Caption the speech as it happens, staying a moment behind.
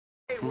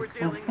we're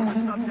dealing with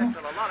a subject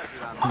that a lot of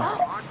you out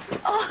there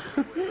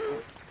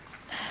aren't.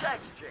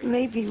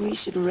 Maybe we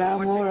should row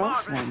more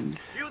often.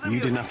 You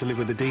didn't have to live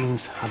with the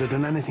Deans. I'd have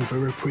done anything for a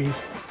reprieve.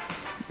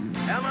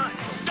 Emma,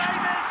 Davis,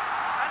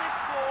 and it's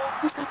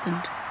 4. What's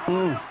happened?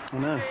 I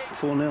know.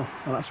 4-0. Well,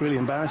 that's really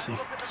embarrassing.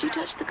 Did you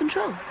touch the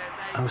control?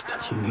 I was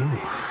touching you.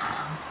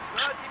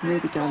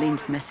 Maybe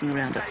Darlene's messing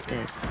around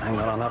upstairs. Hang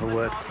on, I'll have a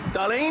word.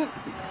 Darlene!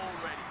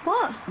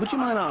 What? Would you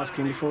mind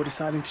asking before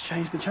deciding to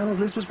change the channels?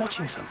 Liz was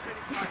watching something.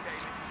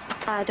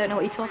 I don't know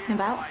what you're talking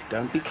about.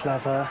 Don't be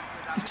clever.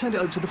 You've turned it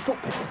over to the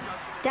football.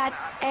 Dad,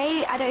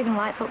 A, I don't even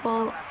like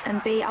football,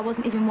 and B, I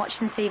wasn't even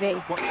watching the TV.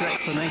 What's your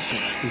explanation?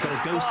 You've got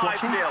a ghost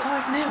watching?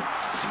 5-0.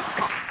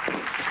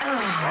 Oh,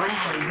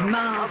 hey,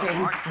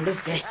 Marvin. I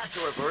love this.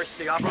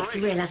 Makes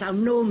you realise how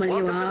normal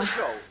you are.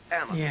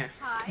 Yeah.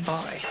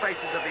 Bye.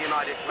 Faces of the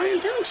United Well, you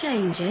States. don't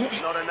change it.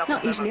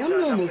 Not usually on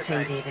normal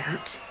TV,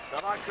 that.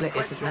 Well, it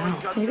isn't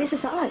now. Maybe it's a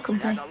satellite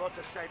company.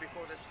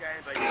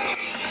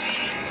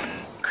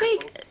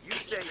 Craig,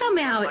 can you tell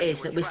me how it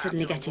is that we're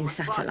suddenly getting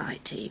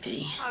satellite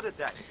TV?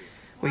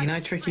 Well, you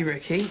know Tricky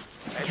Ricky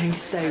came to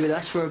stay with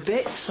us for a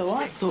bit, so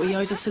I thought he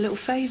owes us a little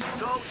favour.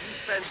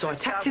 So I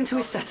tapped into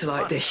his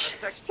satellite dish.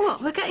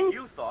 What, we're getting...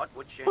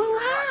 Well,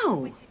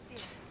 how?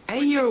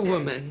 A, you're a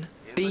woman.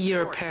 B,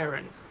 you're a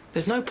parent.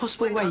 There's no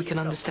possible way you can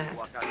understand.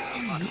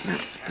 Not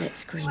that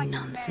split-screen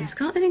nonsense.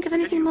 Can't they think of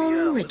anything more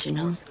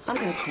original? I'm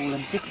going to call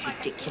him. This is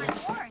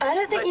ridiculous. I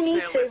don't think you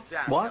need to.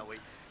 What?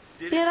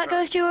 You know that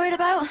ghost you're worried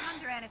about?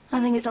 I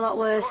think it's a lot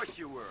worse.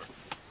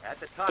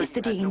 It's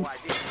the Deans.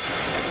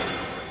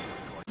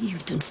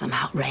 You've done some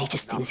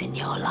outrageous things in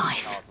your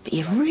life, but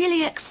you've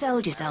really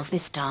excelled yourself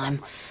this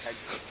time.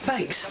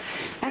 Thanks.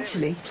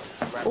 Actually,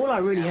 all I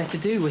really had to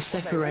do was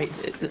separate...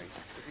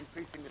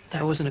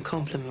 That wasn't a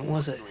compliment,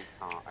 was it?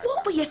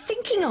 What were you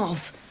thinking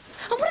of?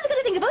 And what are they going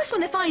to think of us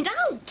when they find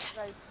out?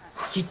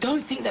 You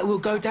don't think that we'll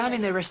go down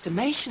in their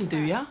estimation, do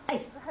ya?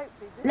 Hey,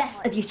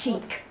 less of your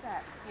cheek.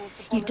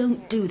 You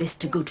don't do this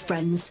to good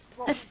friends,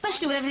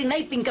 especially with everything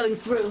they've been going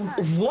through.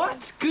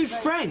 What? Good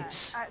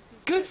friends?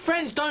 Good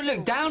friends don't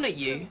look down at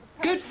you.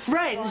 Good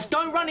friends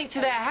don't run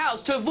into their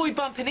house to avoid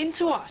bumping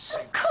into us.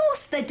 Of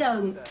course they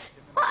don't.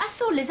 Well, I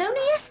saw Liz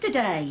only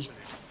yesterday.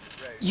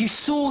 You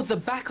saw the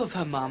back of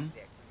her, Mum.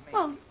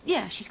 Well,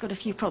 yeah, she's got a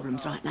few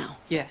problems right now.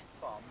 Yeah.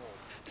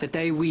 The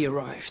day we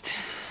arrived.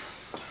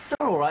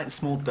 They're all right in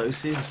small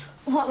doses.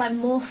 What, like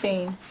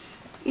morphine?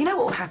 You know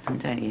what will happen,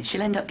 don't you?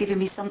 She'll end up giving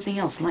me something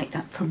else, like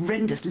that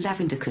horrendous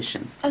lavender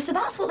cushion. Oh, so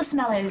that's what the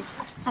smell is.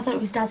 I thought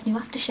it was Dad's new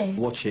aftershave.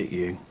 Watch it,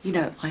 you. You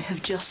know, I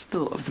have just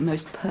thought of the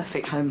most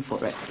perfect home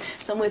for it.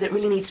 Somewhere that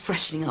really needs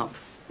freshening up.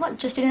 What,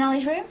 just in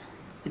Ali's room?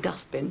 The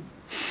dustbin.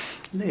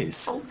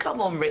 Liz. Oh,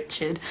 come on,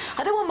 Richard.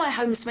 I don't want my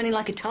home smelling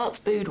like a tart's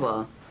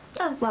boudoir.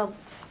 Oh, well,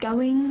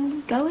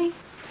 going.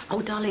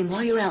 Oh, darling,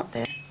 while you're out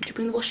there, would you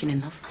bring the washing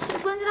in, love?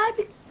 Since when did I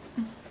be...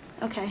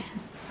 Okay.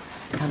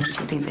 How long do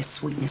you think this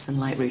sweetness and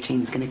light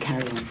routine's going to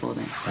carry on for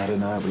then? I don't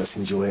know, but let's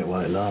enjoy it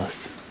while it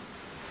lasts.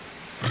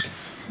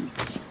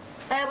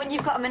 When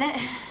you've got a minute.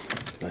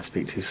 Did I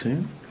speak too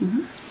soon?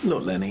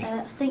 Look, Lenny.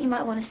 I think you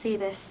might want to see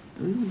this.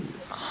 Ooh.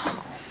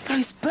 Oh,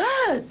 those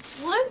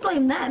birds! Well, don't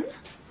blame them.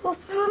 Well,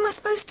 who am I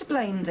supposed to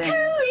blame then?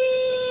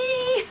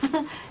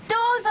 Cooey!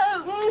 Doors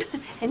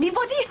open!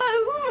 Anybody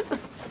home?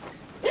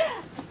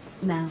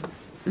 Now,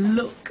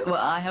 look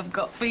what I have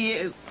got for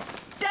you.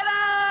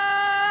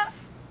 Ta-da!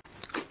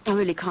 I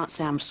really can't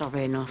say I'm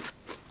sorry enough.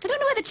 I don't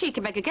know where the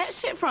cheeky beggar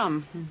gets it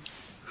from.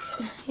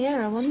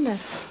 Yeah, I wonder.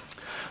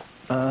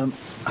 I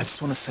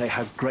just want to say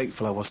how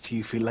grateful I was to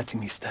you for letting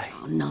me stay.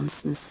 Oh,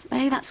 nonsense.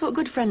 Hey, that's what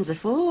good friends are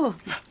for.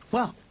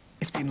 Well,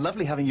 it's been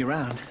lovely having you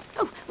round.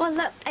 Oh, well,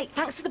 hey,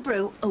 thanks for the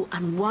brew. Oh,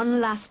 and one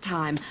last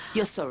time.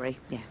 You're sorry.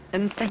 Yeah,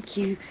 and thank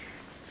you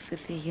for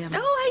the,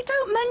 Oh, hey,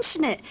 don't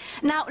mention it.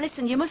 Now,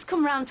 listen, you must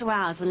come round to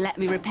ours and let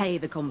me repay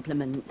the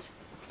compliment.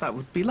 That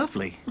would be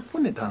lovely,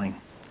 wouldn't it, darling?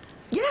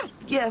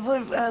 Yeah,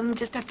 we'll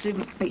just have to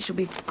make sure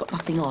we've got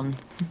nothing on.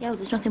 Yeah, well,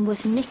 there's nothing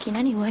worth nicking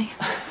anyway.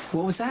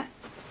 What was that?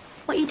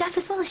 What, you deaf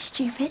as well,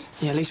 stupid?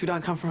 Yeah, at least we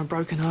don't come from a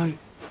broken home.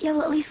 Yeah,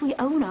 well, at least we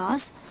own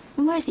ours.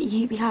 And where's it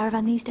you be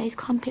caravan these days,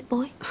 Clampit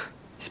boy?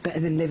 It's better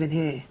than living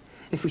here.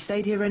 If we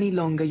stayed here any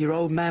longer, your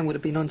old man would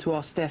have been onto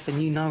our Steph,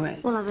 and you know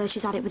it. Well, I've heard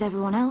she's had it with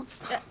everyone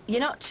else. You're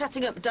not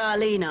chatting up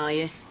Darlene, are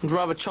you? I'd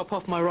rather chop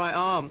off my right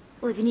arm.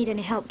 Well, if you need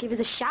any help, give us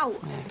a shout.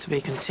 Yeah, to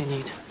be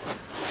continued.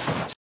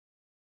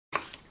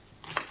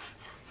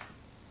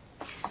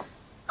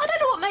 I don't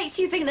know what makes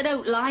you think they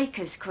don't like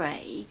us,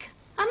 Craig.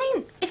 I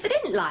mean, if they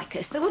didn't like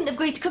us, they wouldn't have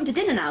agreed to come to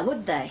dinner now,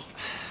 would they?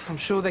 I'm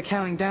sure they're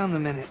counting down the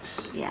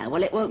minutes. Yeah,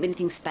 well, it won't be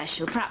anything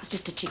special. Perhaps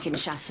just a chicken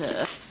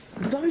chasseur.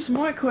 Those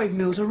microwave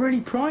meals are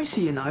really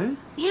pricey, you know.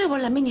 Yeah,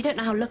 well, I mean, you don't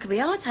know how lucky we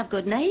are to have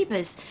good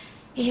neighbours.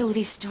 You hear all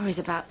these stories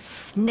about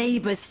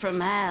neighbours from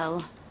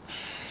hell.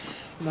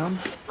 Mum?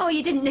 Oh,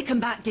 you didn't nick 'em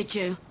back, did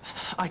you?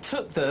 I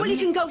took them. Well, you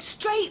can go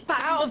straight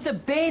back. out of the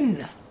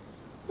bin.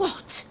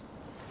 What?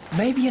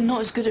 Maybe you're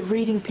not as good at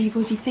reading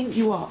people as you think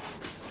you are.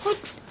 What?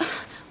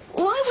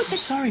 Why would they...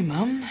 Sorry,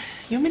 Mum.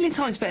 You're a million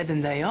times better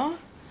than they are.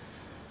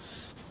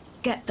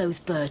 Get those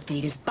bird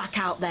feeders back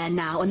out there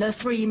now, and there are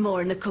 3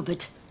 more in the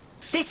cupboard.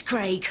 This,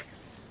 Craig,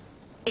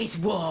 is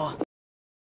war.